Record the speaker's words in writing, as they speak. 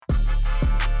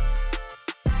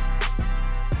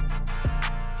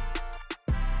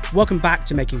Welcome back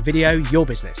to Making Video Your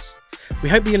Business. We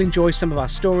hope that you'll enjoy some of our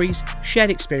stories, shared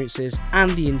experiences,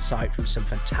 and the insight from some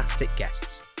fantastic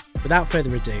guests. Without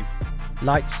further ado,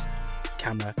 lights,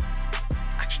 camera,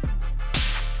 action.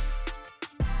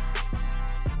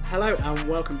 Hello and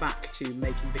welcome back to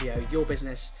Making Video Your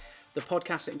Business, the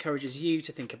podcast that encourages you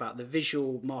to think about the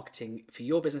visual marketing for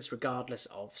your business regardless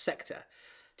of sector.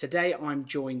 Today I'm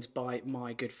joined by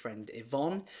my good friend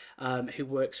Yvonne, who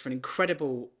works for an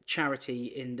incredible charity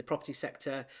in the property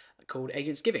sector called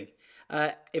Agents Giving.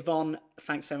 Yvonne,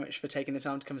 thanks so much for taking the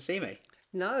time to come and see me.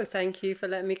 No, thank you for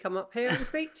letting me come up here and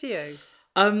speak to you.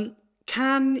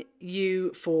 Can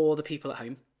you, for the people at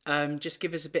home, just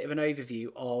give us a bit of an overview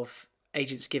of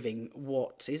Agents Giving?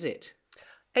 What is it?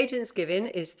 Agents Giving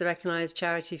is the recognised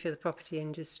charity for the property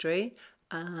industry.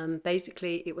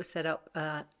 Basically, it was set up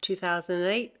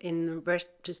 2008 in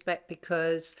retrospect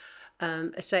because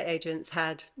estate agents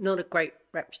had not a great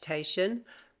reputation,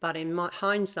 but in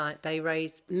hindsight, they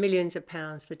raised millions of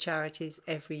pounds for charities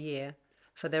every year,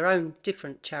 for their own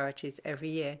different charities every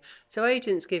year. So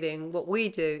Agents Giving, what we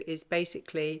do is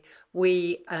basically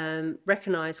we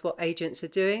recognise what agents are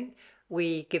doing,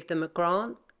 we give them a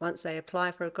grant once they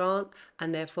apply for a grant,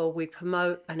 and therefore we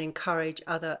promote and encourage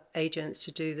other agents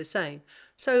to do the same.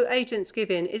 So Agents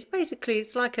Giving is basically,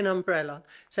 it's like an umbrella.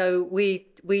 So we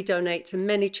donate to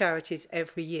many charities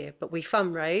every year, but we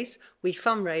fundraise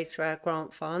through our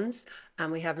grant funds,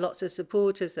 and we have lots of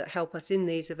supporters that help us in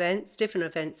these events, different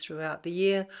events throughout the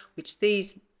year, which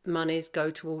these monies go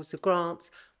towards the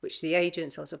grants, which the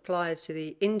agents or suppliers to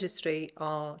the industry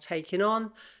are taking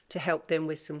on to help them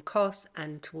with some costs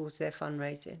and towards their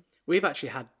fundraising. We've actually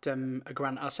had a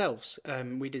grant ourselves.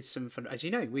 We did some, as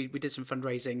you know, we did some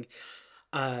fundraising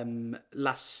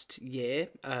last year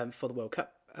for the World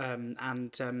Cup.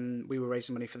 And we were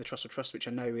raising money for the Trussell Trust, which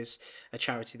I know is a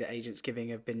charity that Agents Giving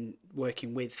have been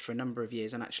working with for a number of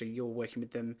years, and actually you're working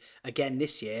with them again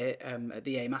this year at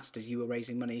the A Masters. You were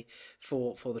raising money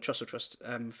for the Trussell Trust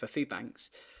for food banks,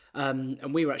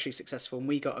 and we were actually successful, and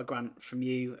we got a grant from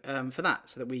you for that.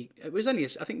 So that it was only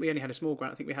I think we only had a small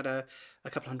grant. I think we had a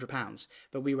couple £100,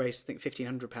 but we raised I think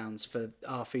 £1,500 for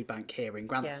our food bank here in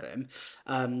Grantham,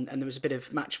 and there was a bit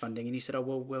of match funding, and you said, "Oh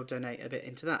well, we'll donate a bit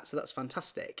into that." So that's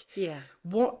fantastic. Yeah.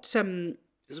 What's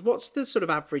the sort of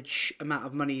average amount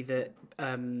of money that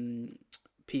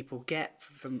people get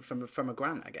from a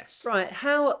grant, I guess? Right.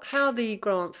 How the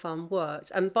grant fund works,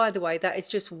 and by the way, that is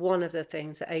just one of the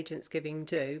things that Agents Giving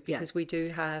do, because we do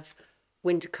have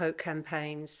winter coat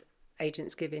campaigns,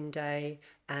 Agents Giving Day,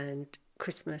 and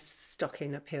Christmas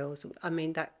stocking appeals. I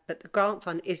mean but the grant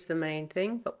fund is the main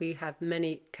thing, but we have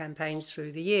many campaigns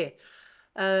through the year.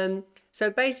 So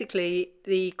basically,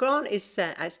 the grant is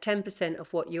set as 10%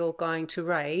 of what you're going to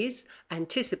raise,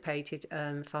 anticipated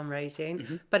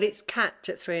fundraising, but it's capped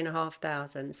at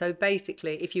 £3,500. So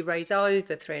basically, if you raise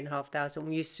over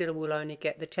 £3,500, you still will only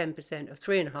get the 10% of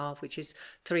 £3,500, which is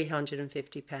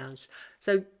 £350.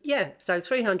 So so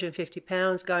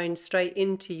 £350 going straight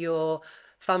into your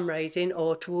fundraising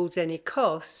or towards any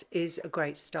costs is a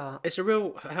great start. It's a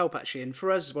real help actually, and for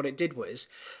us what it did was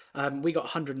we got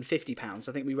 £150.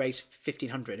 I think we raised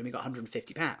 £1,500 and we got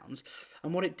 £150,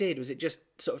 and what it did was it just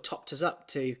sort of topped us up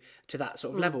to that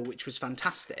sort of level, which was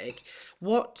fantastic.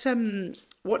 What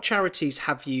charities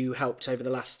have you helped over the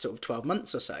last sort of 12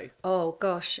 months or so? Oh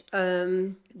gosh,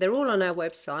 they're all on our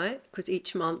website, because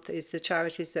each month is the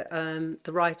charities that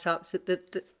the write-ups that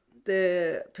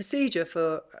the procedure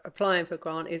for applying for a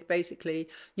grant is basically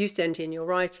you send in your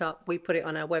write-up, we put it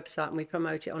on our website and we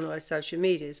promote it on our social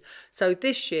medias. So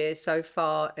this year so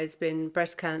far has been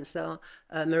breast cancer,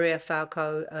 Maria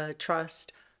Falco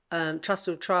Trust,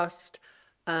 Trussell Trust,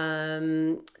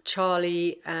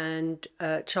 Charlie and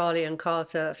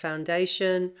Carter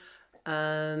Foundation,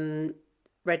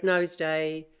 Red Nose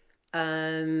Day,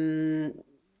 Cancer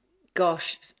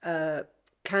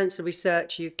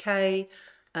Research UK,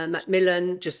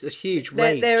 Macmillan. Just a huge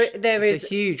range. There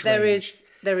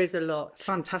is a lot.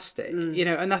 Fantastic. You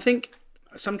know, and I think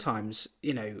sometimes,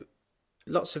 you know,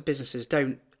 a lot of businesses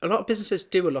do a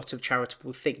lot of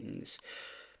charitable things,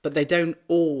 but they don't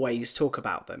always talk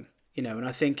about them, you know, and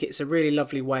I think it's a really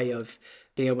lovely way of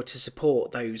being able to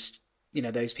support those, you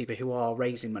know, those people who are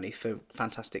raising money for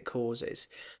fantastic causes.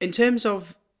 In terms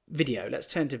of video, let's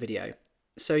turn to video.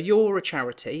 So you're a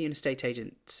charity, an estate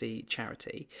agency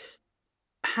charity.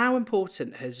 How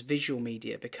important has visual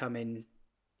media become in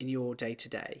your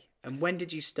day-to-day? And when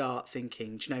did you start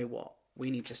thinking, do you know what, we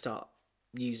need to start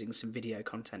using some video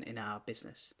content in our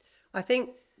business? I think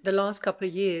the last couple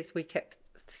of years we kept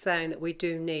saying that we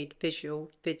do need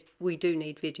we do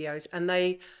need videos, and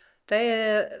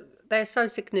they're so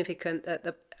significant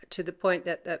that to the point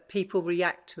that people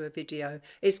react to a video.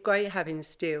 It's great having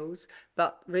stills,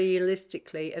 but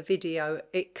realistically, a video,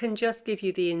 it can just give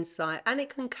you the insight and it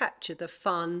can capture the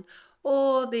fun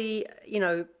or the,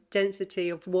 density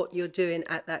of what you're doing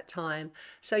at that time.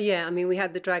 So yeah, I mean, we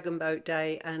had the Dragon Boat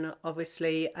Day, and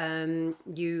obviously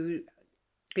you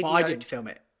Well, I videoed. didn't film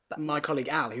it. My colleague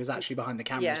Al, who was actually behind the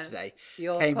cameras Yeah, today,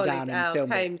 your came colleague down and Al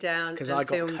filmed came it down because and I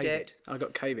got filmed COVID. it. I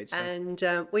got COVID, so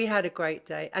And we had a great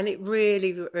day, and it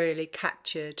really, really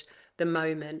captured the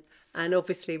moment. And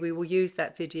obviously, we will use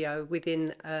that video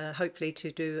within, hopefully,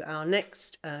 to do our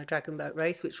next Dragon Boat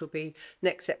race, which will be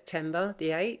next September, the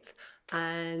 8th.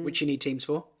 And which you need teams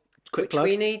for. Quick which plug.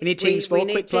 we need. We need teams for. We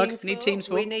need Quick plug. teams We need for. teams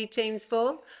for. We need teams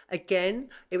for. Again,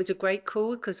 it was a great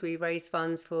call because we raised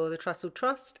funds for the Trussell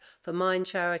Trust, for Mind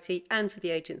Charity, and for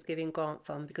the Agents Giving Grant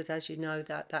Fund. Because as you know,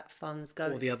 that funds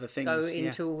go All the other go things. Yeah.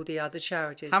 into all the other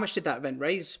charities. How much did that event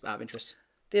raise out of interest?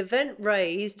 The event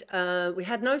raised, we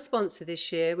had no sponsor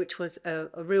this year, which was a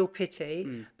real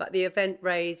pity, but the event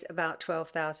raised about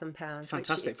 £12,000.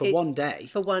 Fantastic. For one day.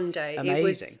 For one day.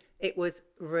 Amazing. It was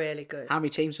really good. How many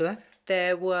teams were there?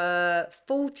 There were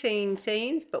 14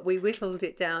 teams, but we whittled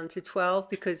it down to 12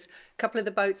 because a couple of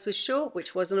the boats were short,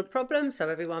 which wasn't a problem. So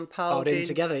everyone piled in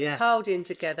together, yeah. Piled in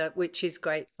together, which is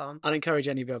great fun. I'd encourage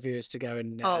any of our viewers to go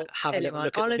and have a anyone.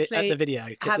 look at, Honestly, at the video.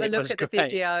 Have a look at the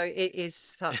great. video. It is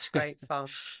such great fun.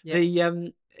 Yeah.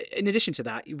 In addition to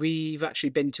that, we've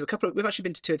actually been to We've actually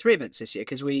been to 2 or 3 events this year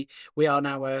because we are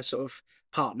now a sort of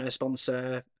partner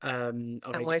sponsor. And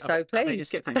we're so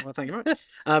pleased. Thank you very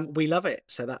much. We love it,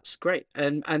 so that's great.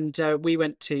 And we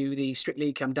went to the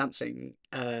Strictly Come Dancing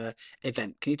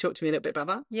event. Can you talk to me a little bit about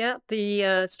that? Yeah,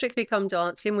 the Strictly Come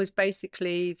Dancing was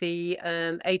basically the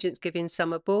Agents Giving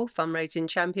Summer Ball Fundraising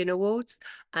Champion Awards,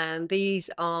 and these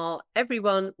are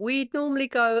everyone. We normally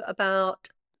go about.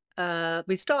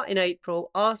 We start in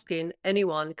April asking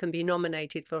anyone can be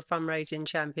nominated for a fundraising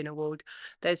champion award.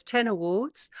 There's 10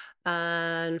 awards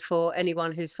and for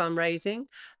anyone who's fundraising,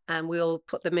 and we'll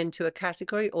put them into a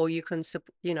category, or you can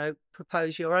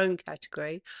propose your own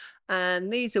category.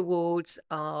 And these awards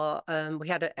are we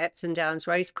had an Epsom Downs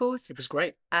racecourse. It was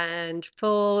great. And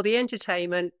for the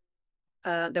entertainment,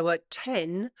 there were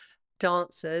 10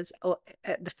 dancers.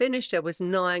 At the finish there was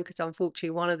 9 because unfortunately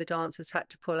one of the dancers had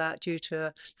to pull out due to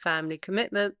a family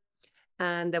commitment,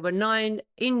 and there were 9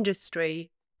 industry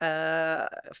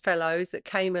fellows that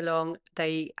came along.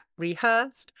 They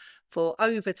rehearsed for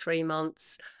over 3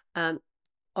 months on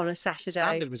a Saturday.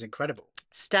 Standard was incredible.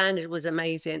 Standard was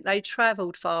amazing. They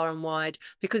travelled far and wide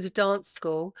because a dance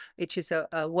school, which is a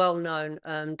well-known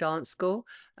dance school,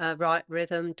 right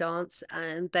rhythm dance,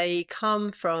 and they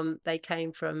came from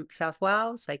South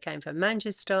Wales, they came from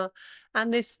Manchester,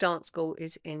 and this dance school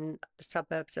is in the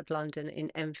suburbs of London in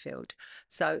Enfield.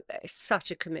 So it's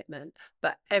such a commitment.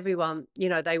 But everyone,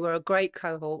 they were a great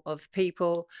cohort of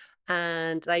people.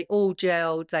 And they all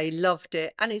gelled, they loved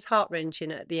it. And it's heart-wrenching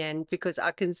at the end because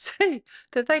I can see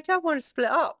that they don't want to split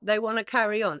up. They want to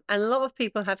carry on. And a lot of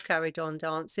people have carried on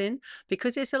dancing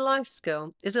because it's a life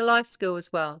skill. It's a life skill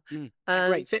as well. And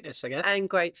great fitness, I guess. And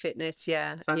great fitness,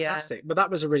 yeah. Fantastic. Yeah. But that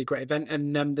was a really great event.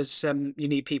 And there's you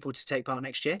need people to take part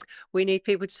next year. We need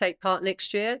people to take part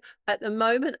next year. At the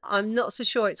moment, I'm not so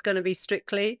sure it's going to be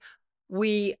Strictly.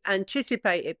 We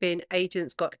anticipate it being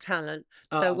Agents Got Talent.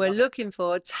 So we're looking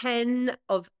for 10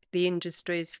 of the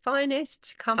industry's finest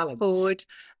to come forward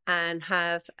and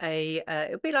have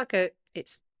it'll be like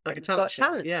it's like a talent show.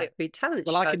 Talent. Yeah. It'll be talent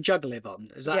well, show. I can juggle Yvonne.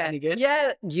 Is that any good?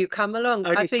 Yeah, you come along.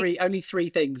 Only three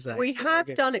things though. We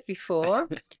have done it before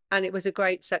and it was a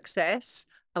great success.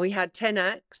 And we had 10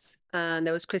 acts, and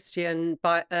there was Christian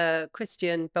Balsham.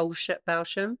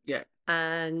 Yeah.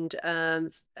 And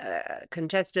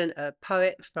contestant, a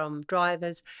poet from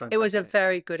Drivers. Fantastic. It was a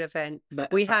very good event.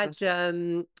 We fantastic.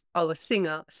 had a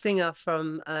singer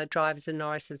from Drivers and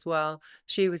Norris as well.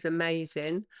 She was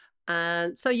amazing.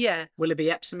 And so yeah. Will it be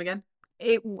Epsom again?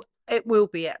 It will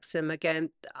be Epsom again.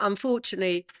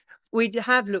 Unfortunately, we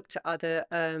have looked at other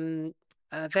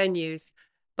venues,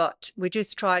 but we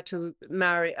just try to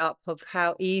marry it up of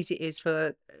how easy it is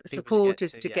for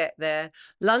supporters to get there.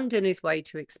 London is way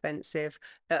too expensive.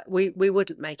 We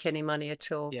wouldn't make any money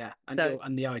at all. Yeah,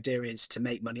 and the idea is to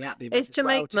make money at the event. It's to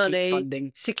make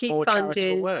money, to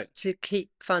keep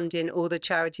funding all the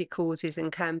charity causes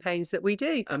and campaigns that we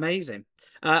do. Amazing.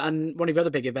 And one of the other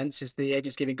big events is the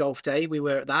Agents Giving Golf Day. We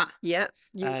were at that. Yeah,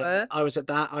 you were. I was at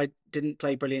that. I didn't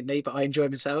play brilliantly, but I enjoyed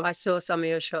myself. I saw some of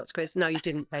your shots, Chris. No, you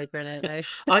didn't play brilliantly.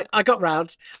 I got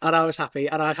round and I was happy,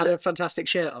 and I had a fantastic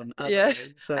shirt on.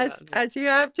 So as you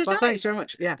have well, thanks today. very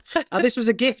much. Yeah, this was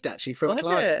a gift actually from a Was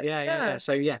client. it? Yeah. Yeah.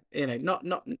 So yeah, not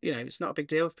it's not a big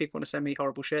deal if people want to send me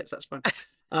horrible shirts. That's fine.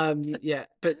 Yeah,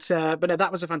 but no,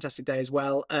 that was a fantastic day as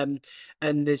well. And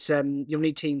there's you'll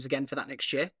need teams again for that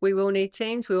next year. We will need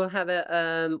teams. We will have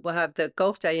we'll have the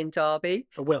golf day in Derby.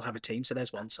 But we'll have a team, so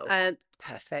there's one sold. And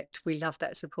perfect. We love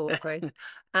that support, Chris.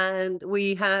 And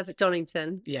we have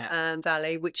Donington Yeah,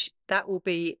 Valley, which that will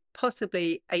be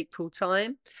possibly April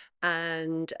time.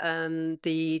 And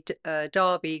the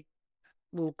Derby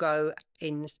will go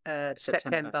in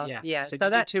September. Yeah. Yeah. So do So you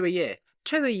do that's two a year?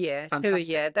 two a year, two a Fantastic.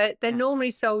 year. They're Yeah. normally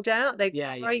sold out. They're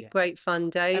Yeah. great fun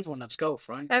days. Everyone loves golf,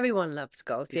 right? Everyone loves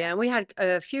golf, yeah. Yeah. And we had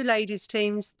a few ladies'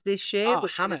 teams this year, Oh,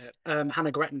 which was,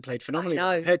 Hannah Gretton played I phenomenally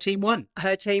well. know, Her team won.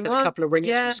 her team Had a won. couple of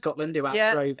ringers from Yeah, Scotland who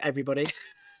yeah, outdrove everybody.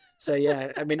 So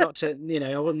yeah, I mean, not to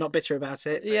I was not bitter about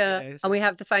it. But, yeah. And we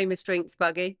have the famous drinks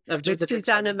buggy I've with the drinks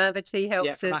Susanna buggy. Mavety Yeah,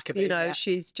 helps from us. Maccabee. Yeah,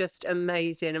 She's just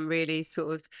amazing and really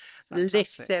sort of lifts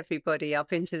fantastic. everybody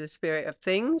up into the spirit of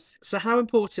things. So how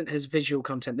important has visual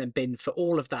content then been for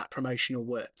all of that promotional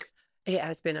work? It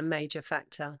has been a major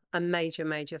factor, a major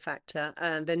factor.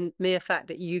 And the mere fact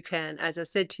that you can, as I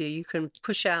said to you, you can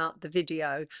push out the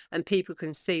video and people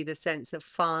can see the sense of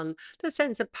fun, the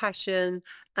sense of passion.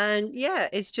 And yeah,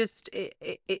 it's just,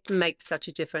 it makes such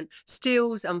a difference.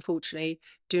 Stills, unfortunately,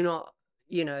 do not,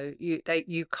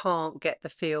 you can't get the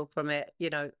feel from it,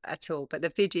 at all. But the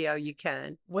video you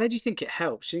can. Where do you think it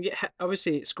helps?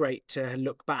 Obviously, it's great to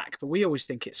look back, but we always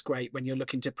think it's great when you're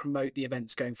looking to promote the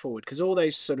events going forward because all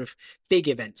those sort of big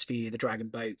events for you, the Dragon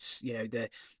Boats, the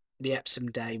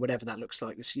Epsom Day, whatever that looks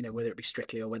like, this, whether it be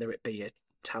Strictly or whether it be a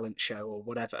talent show or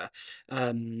whatever,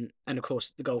 and of course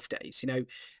the golf days.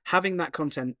 Having that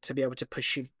content to be able to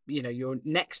push your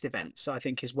next events, I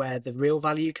think, is where the real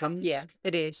value comes. Yeah,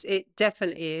 it is. It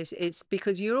definitely is. It's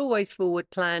because you're always forward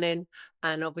planning,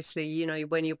 and obviously,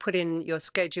 when you put in your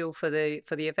schedule for the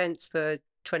events for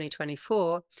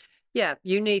 2024, yeah,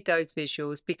 you need those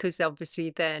visuals because obviously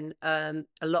then a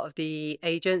lot of the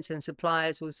agents and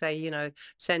suppliers will say,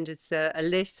 send us a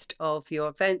list of your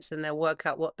events and they'll work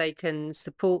out what they can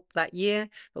support that year.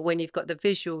 But when you've got the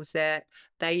visuals there,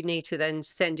 they need to then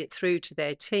send it through to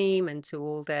their team and to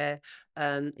all their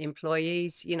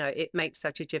employees. It makes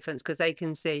such a difference because they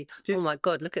can see, Do, oh my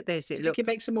God, look at this. do It you think it looks,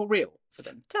 makes them more real for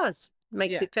them? does,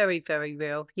 makes Yeah. it very, very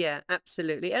real. Yeah,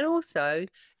 absolutely. And also,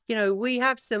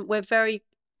 we're very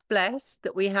blessed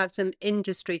that we have some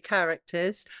industry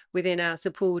characters within our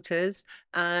supporters.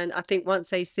 And I think once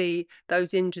they see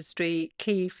those industry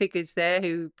key figures there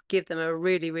who give them a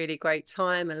really, really great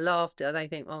time and laughter, they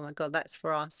think, oh my God, that's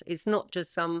for us. It's not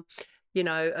just some,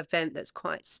 event that's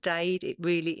quite staid. It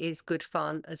really is good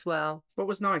fun as well. What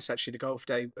was nice actually, the golf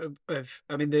day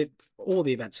I mean, all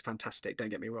the events are fantastic, don't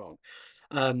get me wrong,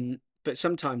 but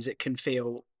sometimes it can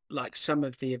feel like some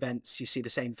of the events you see the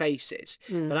same faces,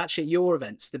 but actually your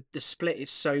events, the split is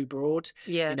so broad.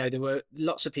 Yeah. There were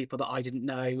lots of people that I didn't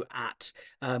know at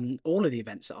all of the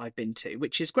events that I've been to,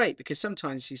 which is great because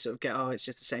sometimes you sort of get, oh, it's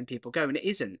just the same people go, and it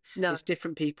isn't. No. It's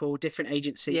different people, different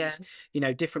agencies,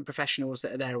 different professionals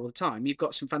that are there all the time. You've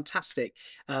got some fantastic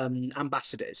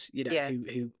ambassadors,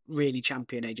 who really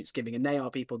champion Agents Giving, and they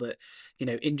are people that,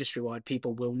 industry wide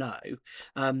people will know.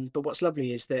 But what's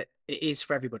lovely is that it is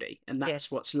for everybody, and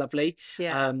that's what's lovely.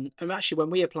 Yeah. And actually, when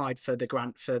we applied for the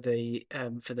grant for the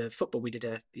football, we did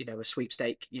a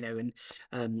sweepstake,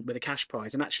 and with a cash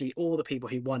prize, and actually all the people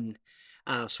who won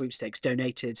our sweepstakes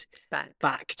donated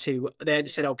back to, they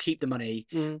said, I'll keep the money.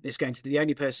 It's going to the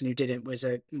only person who didn't was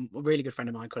a really good friend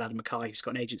of mine called Adam Mackay, who's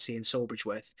got an agency in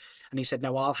Sawbridgeworth, and he said,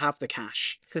 no, I'll have the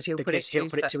cash because he'll put it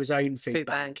to his own food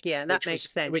bank. Yeah, that makes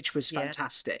sense, which was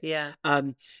fantastic. Yeah.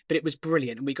 But it was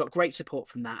brilliant, and we got great support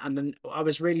from that. And then I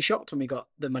was really shocked when we got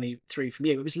the money through from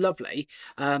you. It was lovely.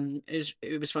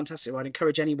 It was fantastic. I'd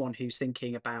encourage anyone who's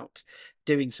thinking about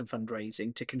doing some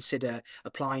fundraising to consider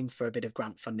applying for a bit of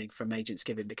grant funding from Agents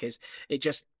Giving, because it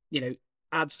just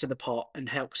adds to the pot and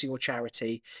helps your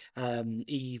charity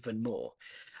even more.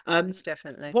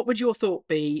 Definitely. What would your thought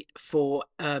be for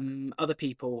other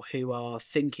people who are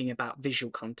thinking about visual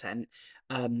content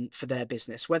for their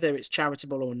business, whether it's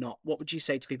charitable or not? What would you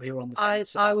say to people who are on the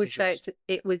fence? I would visuals?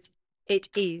 say it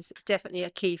is definitely a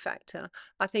key factor.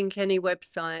 I think any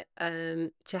website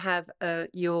to have on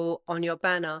your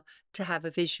banner to have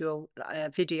a visual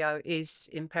video is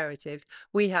imperative.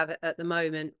 We have it at the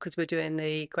moment because we're doing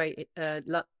the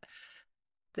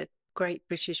Great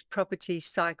British Property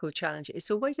Cycle Challenge.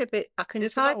 It's always a bit, I can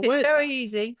type it very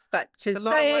easy, but to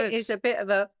say it is a bit of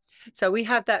a, so we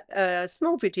have that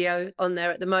small video on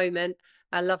there at the moment.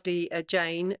 our lovely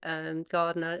Jane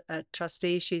Gardner,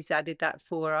 trustee, she's added that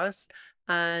for us.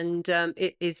 And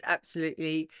it is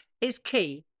absolutely, it's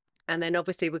key. And then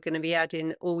obviously we're going to be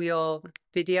adding all your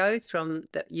videos from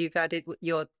that you've added.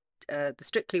 Your the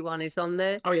Strictly one is on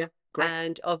there. Oh yeah, great.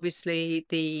 And obviously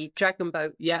the Dragon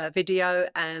Boat video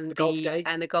and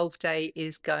the golf day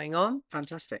is going on.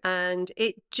 Fantastic. And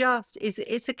it just is,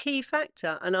 it's a key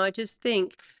factor. And I just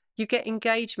think you get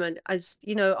engagement. As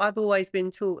you know, I've always been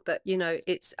taught that, you know,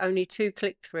 it's only 2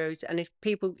 click-throughs, and if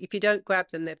you don't grab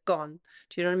them, they've gone.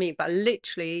 Do you know what I mean? But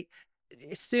literally,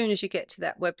 as soon as you get to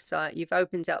that website, you've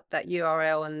opened up that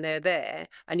URL and they're there,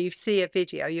 and you see a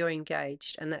video, you're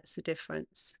engaged, and that's the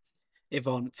difference.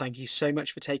 Yvonne, thank you so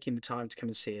much for taking the time to come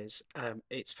and see us.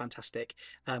 It's fantastic.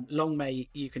 Long may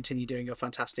you continue doing your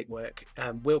fantastic work.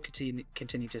 We'll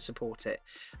continue to support it.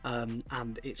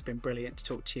 And it's been brilliant to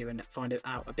talk to you and find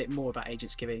out a bit more about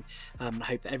Agents Giving. I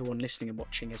hope that everyone listening and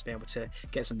watching has been able to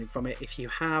get something from it. If you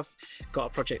have got a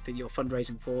project that you're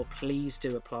fundraising for, please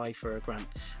do apply for a grant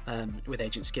with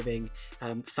Agents Giving.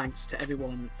 Thanks to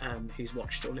everyone who's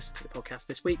watched or listened to the podcast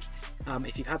this week.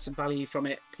 If you've had some value from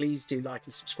it, please do like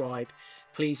and subscribe.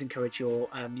 Please encourage your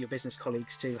business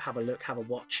colleagues to have a look, have a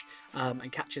watch,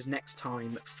 and catch us next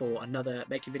time for another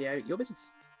Making Video Your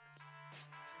Business.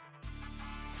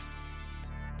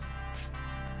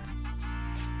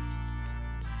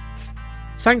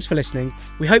 Thanks for listening.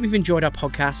 We hope you've enjoyed our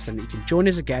podcast and that you can join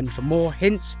us again for more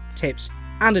hints, tips,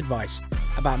 and advice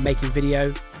about making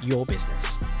video your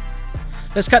business.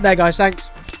 Let's cut there, guys.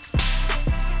 Thanks.